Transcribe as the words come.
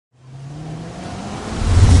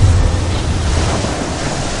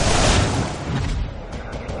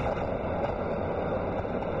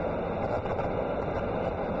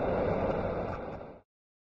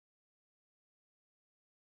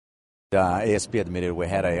ASP admitted we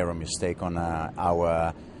had an error mistake on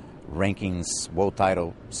our rankings world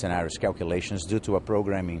title scenarios calculations due to a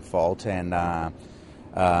programming fault, and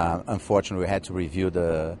unfortunately we had to review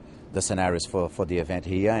the scenarios for the event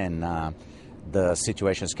here, and the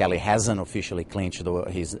situation is Kelly hasn't officially clinched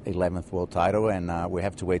his 11th world title, and we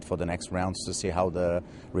have to wait for the next rounds to see how the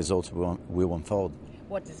results will unfold.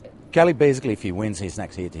 What does Kelly, basically, if he wins his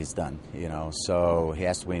next heat, he's done, so he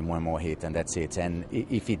has to win one more heat, and that's it. And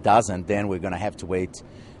if he doesn't, then we're going to have to wait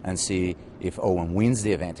and see if Owen wins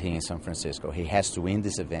the event here in San Francisco. He has to win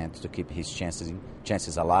this event to keep his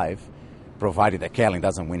chances alive, provided that Kelly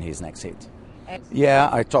doesn't win his next heat. Yeah,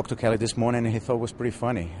 I talked to Kelly this morning, and he thought it was pretty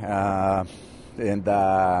funny.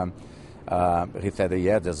 He said,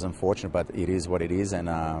 yeah, that's unfortunate, but it is what it is, and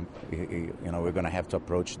we're going to have to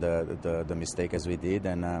approach the mistake as we did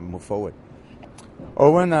and move forward.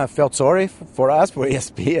 Owen felt sorry for us, for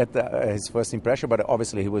ASP, at his first impression, but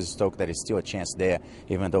obviously he was stoked that there's still a chance there,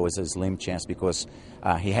 even though it's a slim chance, because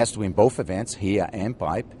he has to win both events, here and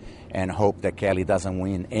pipe, and hope that Kelly doesn't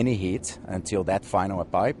win any heat until that final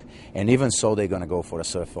pipe, and even so they're going to go for a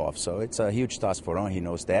surf-off. So it's a huge task for Owen, he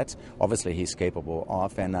knows that. Obviously he's capable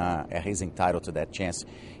of, and he's entitled to that chance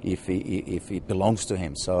if it belongs to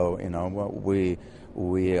him. So,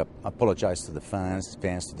 we apologize to the fans, to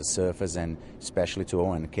the surfers, and especially to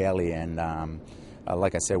Owen and Kelly. And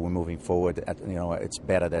like I said, we're moving forward. It's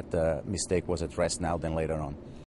better that the mistake was addressed now than later on.